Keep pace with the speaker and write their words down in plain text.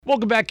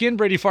Welcome back in,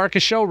 Brady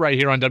Farkas Show, right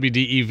here on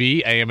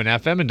WDEV, AM and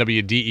FM, and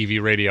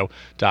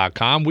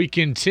WDEVradio.com. We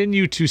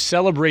continue to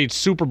celebrate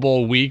Super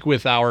Bowl week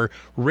with our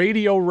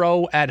Radio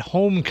Row at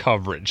home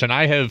coverage. And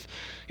I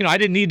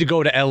didn't need to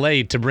go to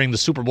L.A. to bring the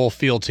Super Bowl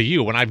feel to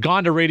you. When I've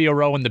gone to Radio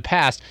Row in the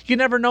past, you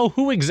never know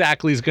who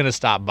exactly is going to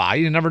stop by.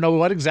 You never know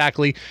what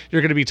exactly you're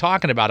going to be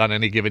talking about on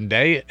any given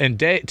day. And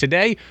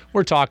today,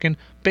 we're talking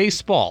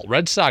baseball,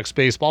 Red Sox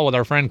baseball, with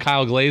our friend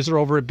Kyle Glaser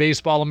over at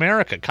Baseball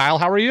America. Kyle,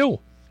 how are you?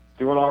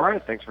 Doing all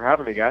right. Thanks for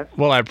having me, guys.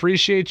 Well, I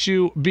appreciate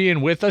you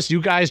being with us.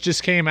 You guys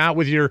just came out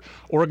with your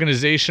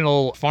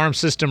organizational farm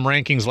system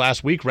rankings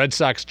last week. Red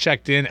Sox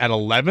checked in at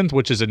 11th,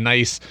 which is a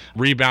nice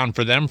rebound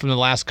for them from the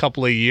last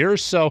couple of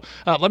years. So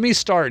let me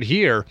start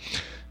here.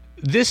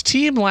 This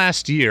team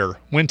last year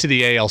went to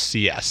the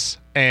ALCS,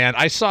 and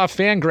I saw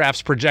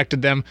Fangraphs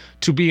projected them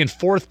to be in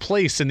 4th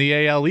place in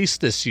the AL East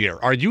this year.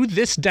 Are you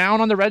this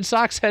down on the Red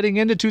Sox heading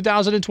into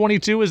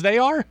 2022 as they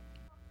are?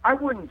 I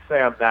wouldn't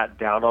say I'm that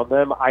down on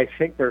them. I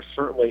think they're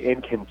certainly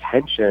in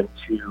contention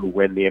to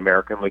win the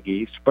American League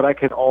East, but I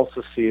can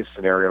also see a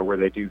scenario where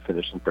they do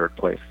finish in 3rd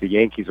place. The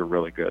Yankees are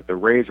really good. The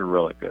Rays are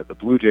really good. The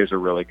Blue Jays are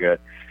really good.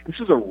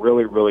 This is a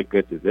really, really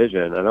good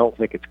division. I don't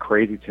think it's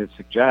crazy to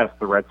suggest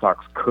the Red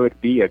Sox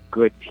could be a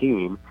good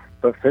team,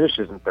 but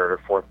finishes in 3rd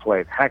or 4th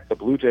place. Heck, the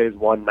Blue Jays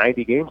won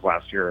 90 games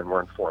last year and were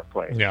in 4th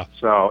place. Yeah.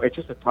 So it's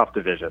just a tough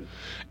division.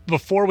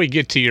 Before we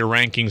get to your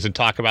rankings and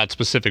talk about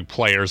specific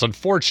players,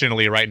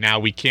 unfortunately right now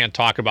we can't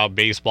talk about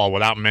baseball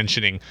without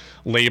mentioning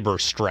labor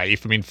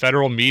strife. I mean,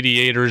 federal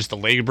mediators, the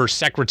labor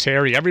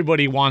secretary,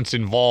 everybody wants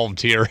involved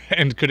here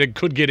and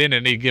could get in at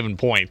any given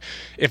point.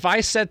 If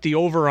I set the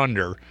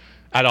over-under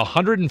at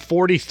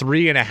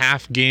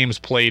 143.5 games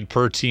played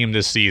per team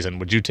this season,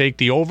 would you take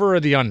the over or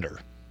the under?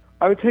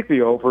 I would take the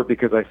over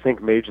because I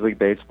think Major League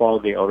Baseball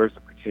and the owners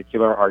in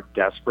particular are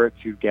desperate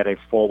to get a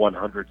full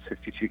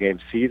 162-game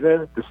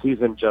season. The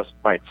season just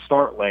might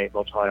start late.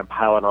 They'll try and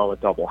pile it on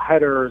with double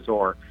headers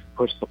or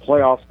push the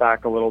playoffs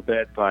back a little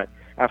bit. But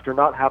after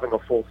not having a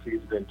full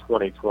season in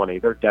 2020,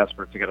 they're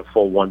desperate to get a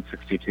full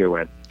 162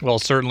 in. Well,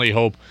 certainly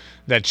hope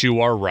that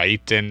you are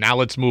right. And now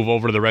let's move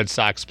over to the Red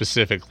Sox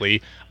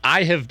specifically.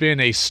 I have been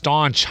a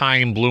staunch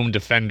Chaim Bloom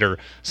defender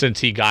since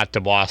he got to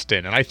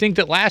Boston. And I think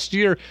that last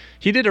year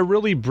he did a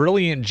really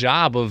brilliant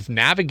job of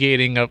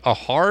navigating a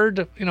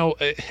hard,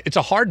 it's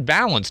a hard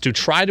balance to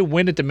try to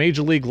win at the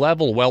major league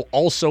level while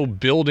also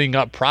building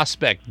up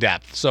prospect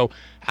depth. So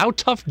how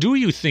tough do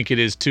you think it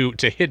is to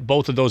hit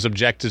both of those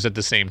objectives at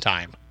the same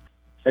time?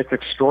 It's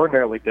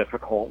extraordinarily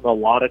difficult. A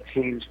lot of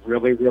teams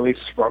really, really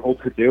struggle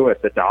to do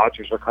it. The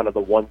Dodgers are kind of the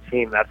one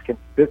team that's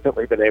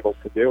consistently been able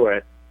to do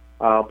it.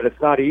 But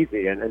it's not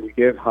easy. And you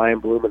give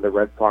Chaim Bloom and the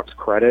Red Sox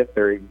credit.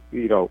 They,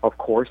 of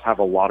course, have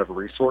a lot of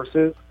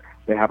resources.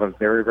 They have a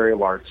very, very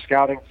large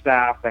scouting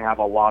staff. They have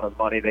a lot of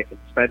money they can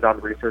spend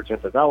on research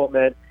and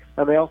development.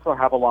 And they also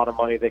have a lot of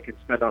money they can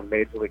spend on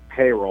Major League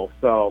payroll.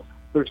 So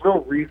there's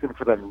no reason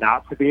for them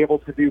not to be able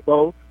to do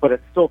both, but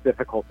it's still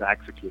difficult to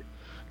execute.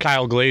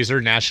 Kyle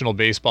Glaser, National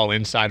Baseball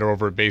Insider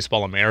over at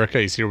Baseball America.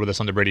 He's here with us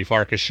on the Brady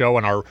Farkas Show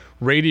and our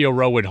Radio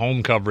Row at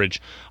home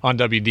coverage on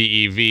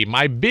WDEV.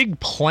 My big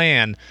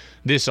plan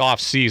this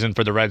offseason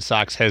for the Red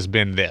Sox has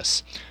been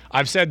this.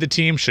 I've said the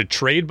team should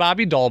trade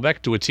Bobby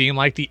Dalbec to a team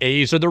like the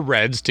A's or the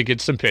Reds to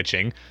get some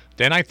pitching.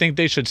 Then I think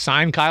they should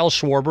sign Kyle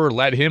Schwarber,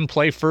 let him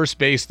play first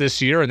base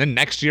this year, and then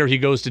next year he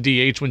goes to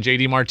DH when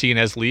JD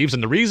Martinez leaves.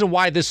 And the reason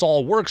why this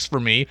all works for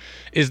me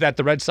is that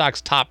the Red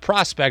Sox top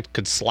prospect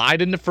could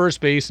slide into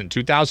first base in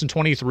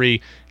 2023,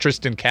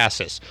 Tristan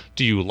Casas.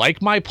 Do you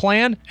like my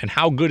plan, and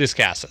how good is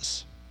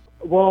Casas?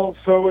 Well,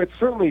 so it's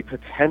certainly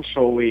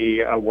potentially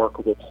a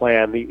workable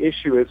plan. The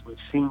issue is we've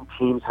seen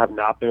teams have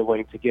not been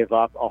willing to give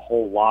up a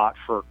whole lot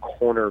for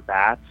corner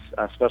bats,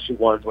 especially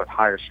ones with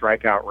higher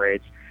strikeout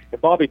rates.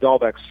 And Bobby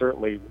Dalbec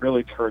certainly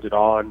really turned it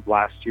on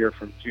last year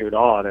from June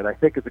on, and I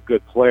think is a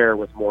good player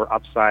with more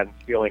upside and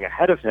ceiling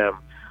ahead of him.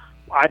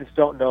 I just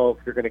don't know if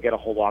you're going to get a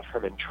whole lot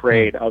from him in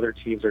trade. Other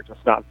teams are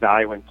just not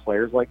valuing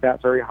players like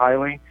that very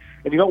highly,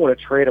 and you don't want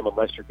to trade him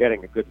unless you're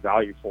getting a good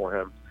value for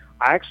him.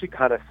 I actually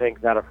kind of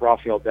think that if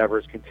Rafael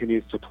Devers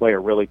continues to play a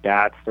really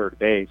bad third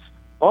base,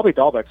 Bobby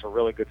Dalbec's a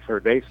really good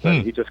third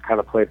baseman. He just kind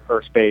of played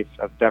first base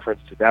of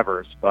deference to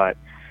Devers, but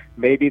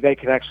maybe they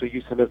can actually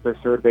use him as their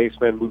third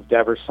baseman, move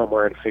Devers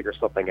somewhere, and figure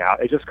something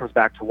out. It just comes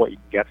back to what you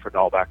can get for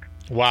Dalbec.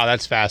 Wow,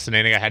 that's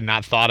fascinating. I had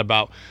not thought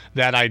about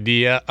that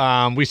idea.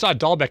 We saw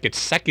Dalbec at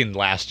second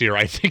last year,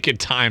 I think, at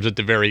times at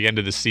the very end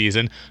of the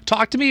season.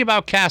 Talk to me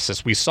about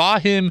Casas. We saw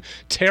him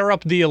tear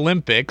up the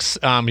Olympics.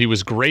 He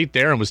was great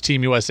there and was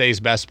Team USA's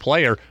best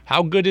player.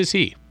 How good is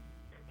he?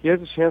 He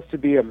has a chance to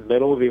be a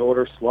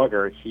middle-of-the-order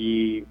slugger.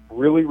 He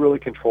really, really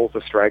controls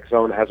the strike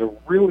zone, has a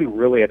really,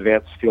 really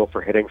advanced feel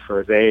for hitting for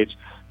his age,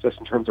 just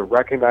in terms of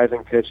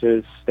recognizing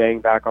pitches,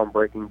 staying back on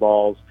breaking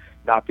balls,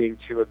 not being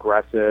too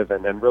aggressive,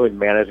 and then really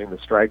managing the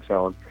strike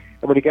zone.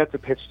 And when he gets a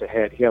pitch to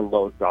hit, he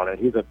unloads on it.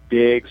 He's a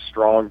big,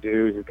 strong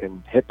dude who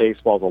can hit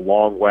baseballs a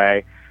long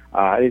way.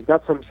 And he's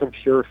got some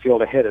pure feel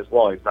to hit as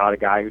well. He's not a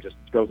guy who just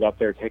goes up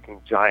there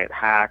taking giant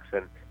hacks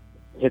and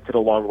hits it a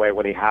long way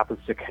when he happens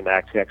to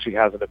connect. He actually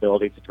has an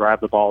ability to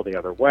drive the ball the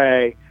other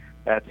way,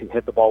 to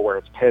hit the ball where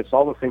it's pitched,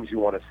 all the things you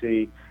want to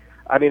see.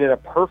 I mean, in a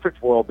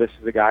perfect world, this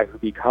is a guy who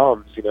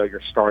becomes,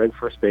 your starting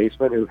first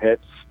baseman who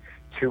hits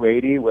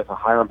 280 with a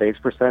high on-base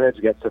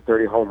percentage, gets to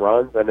 30 home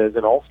runs, and is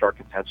an all-star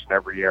contention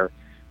every year.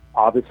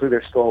 Obviously,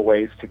 there's still a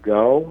ways to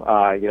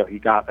go. He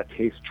got a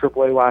taste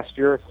AAA last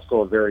year. It's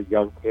still a very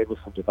young kid with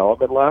some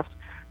development left.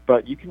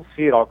 But you can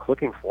see it all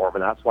clicking for him,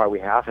 and that's why we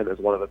have him as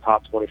one of the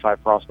top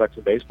 25 prospects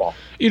in baseball.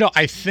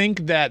 I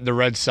think that the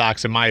Red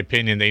Sox, in my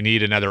opinion, they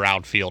need another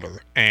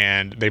outfielder.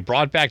 And they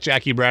brought back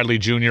Jackie Bradley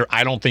Jr.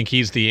 I don't think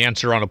he's the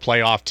answer on a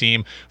playoff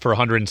team for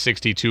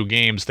 162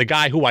 games. The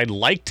guy who I'd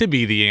like to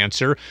be the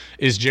answer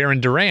is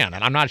Jarren Duran,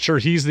 and I'm not sure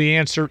he's the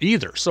answer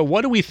either. So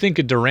what do we think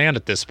of Duran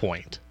at this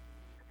point?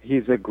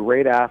 He's a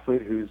great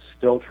athlete who's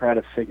still trying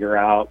to figure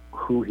out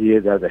who he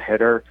is as a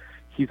hitter.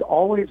 He's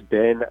always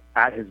been,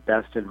 at his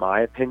best, in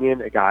my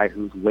opinion, a guy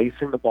who's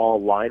lacing the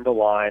ball line to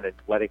line and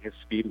letting his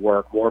speed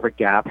work, more of a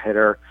gap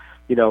hitter,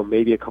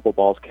 maybe a couple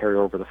balls carry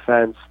over the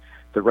fence.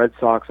 The Red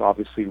Sox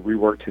obviously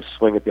reworked his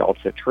swing at the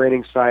alternate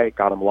training site,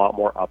 got him a lot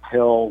more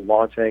uphill,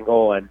 launch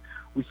angle, and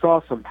we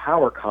saw some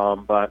power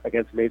come, but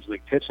against Major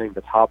League pitching,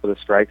 the top of the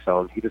strike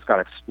zone, he just got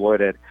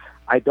exploited.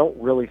 I don't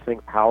really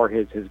think power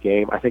is his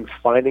game. I think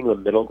finding the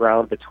middle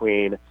ground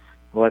between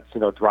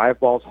drive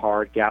balls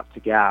hard, gap to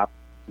gap,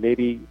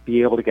 maybe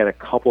be able to get a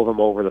couple of them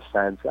over the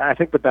fence. I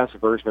think the best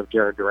version of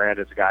Jarren Duran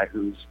is a guy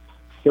who's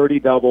 30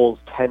 doubles,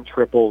 10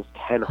 triples,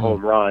 10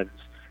 home runs,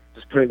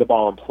 just putting the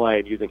ball in play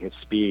and using his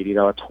speed.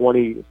 A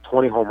 20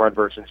 home run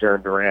version of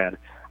Jarren Duran.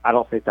 I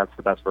don't think that's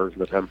the best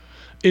version of him.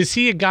 Is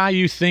he a guy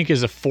you think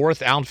is a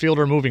fourth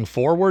outfielder moving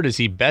forward? Is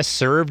he best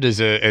served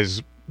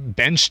as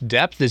bench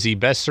depth? Is he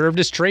best served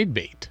as trade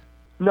bait?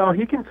 No,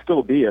 he can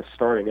still be a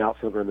starting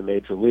outfielder in the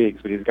major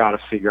leagues, but he's got to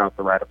figure out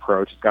the right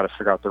approach. He's got to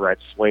figure out the right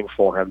swing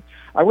for him.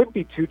 I wouldn't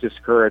be too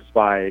discouraged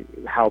by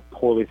how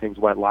poorly things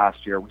went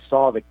last year. We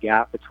saw the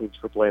gap between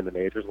AAA and the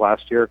majors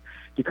last year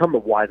become the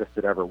widest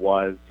it ever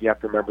was. You have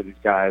to remember these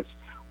guys,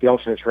 the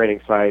alternate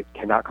training site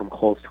cannot come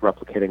close to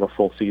replicating a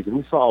full season.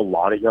 We saw a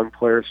lot of young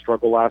players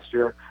struggle last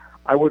year.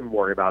 I wouldn't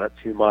worry about it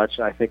too much.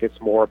 I think it's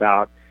more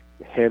about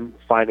him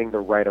finding the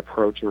right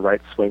approach and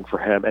right swing for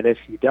him. And if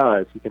he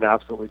does, he can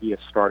absolutely be a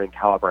starting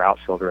caliber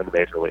outfielder in the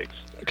major leagues.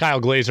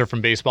 Kyle Glaser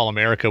from Baseball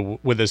America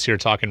with us here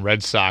talking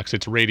Red Sox.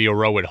 It's Radio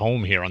Row at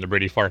home here on the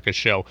Brady Farkas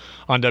Show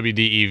on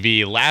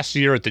WDEV. Last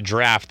year at the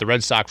draft, the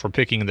Red Sox were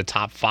picking in the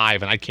top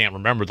 5, and I can't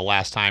remember the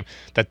last time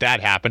that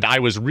happened. I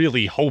was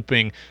really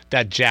hoping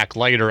that Jack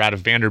Leiter out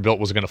of Vanderbilt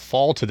was going to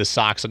fall to the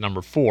Sox at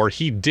number 4.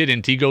 He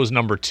didn't. He goes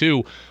number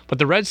 2. But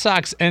the Red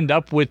Sox end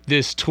up with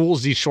this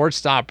toolsy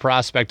shortstop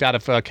prospect out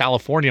of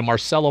California,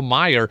 Marcelo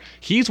Mayer.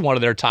 He's one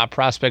of their top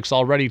prospects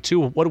already,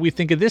 too. What do we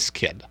think of this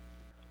kid?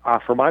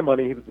 For my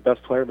money, he was the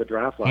best player in the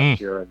draft last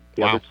year, and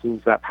the other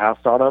teams that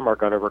passed on him are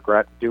going to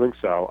regret doing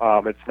so.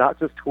 It's not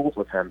just tools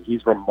with him.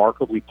 He's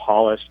remarkably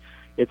polished.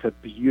 It's a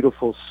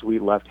beautiful,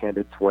 sweet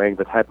left-handed swing,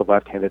 the type of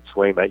left-handed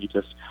swing that you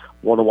just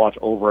want to watch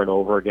over and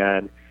over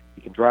again.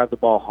 He can drive the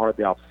ball hard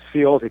the opposite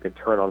field. He can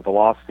turn on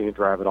velocity and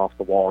drive it off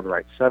the wall in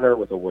right center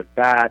with a wood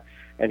bat,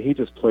 and he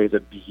just plays a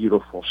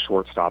beautiful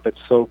shortstop.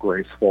 It's so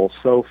graceful,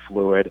 so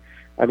fluid.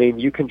 I mean,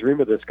 you can dream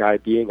of this guy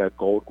being a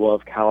Gold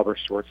Glove caliber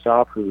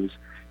shortstop who's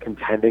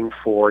contending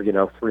for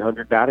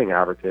 300 batting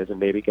averages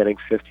and maybe getting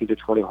 15 to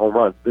 20 home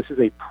runs. This is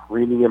a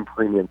premium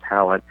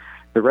talent.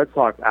 The Red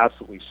Sox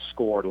absolutely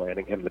scored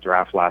landing him in the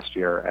draft last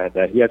year,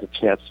 and he has a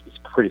chance. It's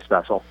pretty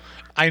special.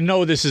 I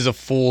know this is a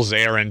fool's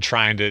errand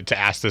trying to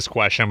ask this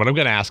question, but I'm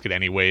going to ask it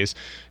anyways.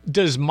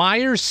 Does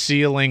Mayer's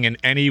ceiling in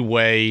any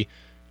way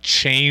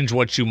change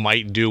what you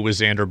might do with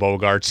Xander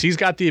Bogaerts? He's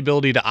got the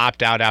ability to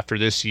opt out after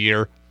this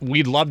year.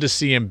 We'd love to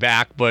see him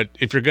back, but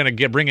if you're going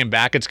to bring him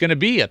back, it's going to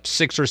be a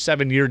 6 or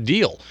 7 year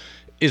deal.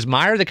 Is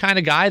Mayer the kind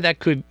of guy that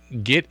could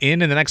get in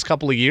the next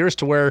couple of years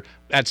to where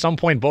at some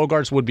point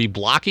Bogaerts would be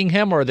blocking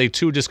him, or are they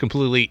two just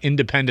completely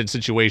independent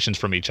situations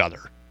from each other?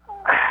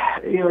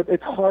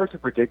 It's hard to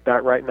predict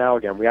that right now.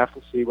 Again, we have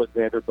to see what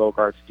Xander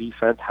Bogaerts'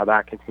 defense, how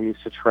that continues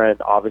to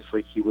trend.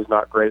 Obviously, he was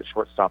not great at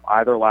shortstop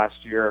either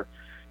last year.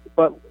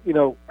 But,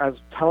 as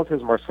talented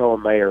as Marcelo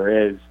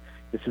Mayer is,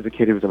 this is a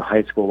kid who was in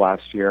high school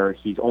last year.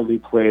 He's only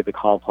played the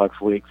complex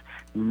leagues.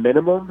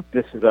 Minimum,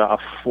 this is a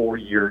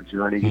 4-year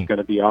journey he's going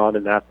to be on,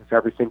 and that's if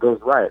everything goes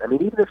right. I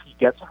mean, even if he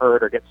gets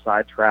hurt or gets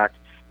sidetracked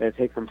and it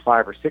takes him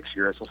 5 or 6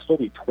 years, he'll still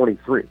be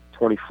 23,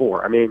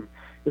 24. I mean,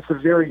 it's a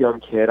very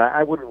young kid.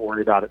 I wouldn't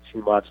worry about it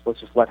too much.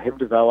 Let's just let him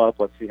develop.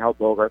 Let's see how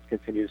Bogaerts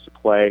continues to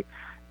play.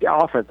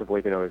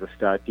 Offensively, he's a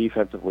stud.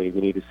 Defensively, we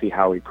need to see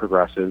how he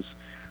progresses,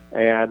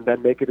 and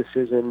then make a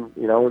decision,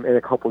 in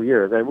a couple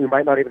years. And we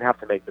might not even have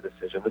to make the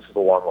decision. This is a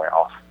long way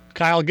off.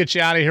 Kyle, get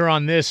you out of here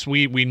on this.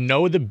 We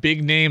know the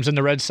big names in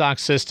the Red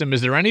Sox system.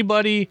 Is there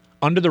anybody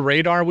under the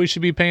radar we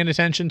should be paying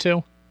attention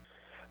to?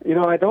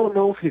 I don't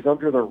know if he's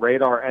under the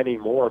radar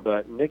anymore,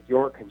 but Nick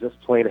York can just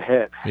plain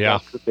hit. Yeah.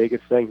 That's the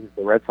biggest thing. He's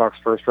the Red Sox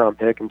first-round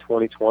pick in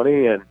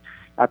 2020, and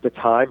at the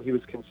time he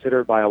was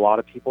considered by a lot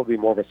of people to be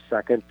more of a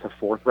second to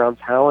fourth-round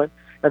talent.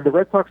 And the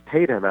Red Sox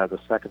paid him as a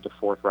second to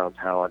fourth round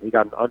talent. He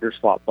got an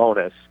underslot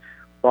bonus,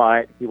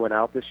 but he went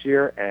out this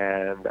year,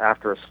 and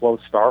after a slow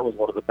start, was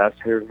one of the best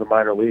hitters in the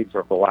minor leagues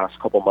over the last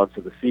couple months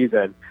of the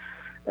season.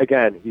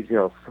 Again, he's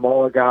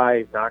smaller guy.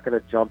 He's not going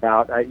to jump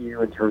out at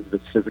you in terms of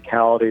his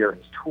physicality or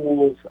his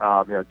tools.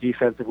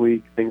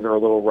 Defensively, things are a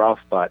little rough,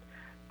 but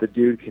the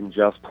dude can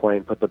just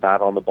plain put the bat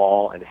on the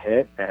ball and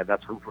hit, and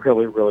that's a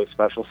really, really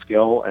special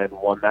skill and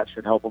one that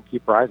should help him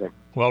keep rising.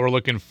 Well, we're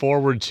looking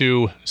forward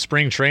to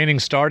spring training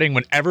starting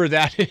whenever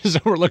that is.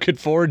 We're looking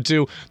forward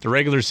to the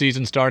regular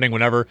season starting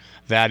whenever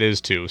that is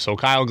too. So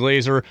Kyle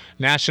Glaser,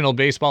 National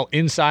Baseball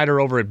Insider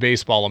over at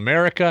Baseball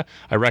America.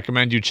 I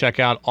recommend you check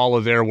out all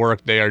of their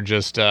work. They are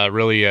just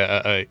really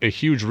a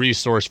huge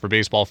resource for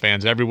baseball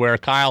fans everywhere.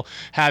 Kyle,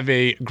 have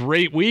a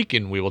great week,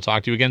 and we will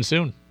talk to you again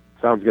soon.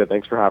 Sounds good.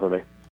 Thanks for having me.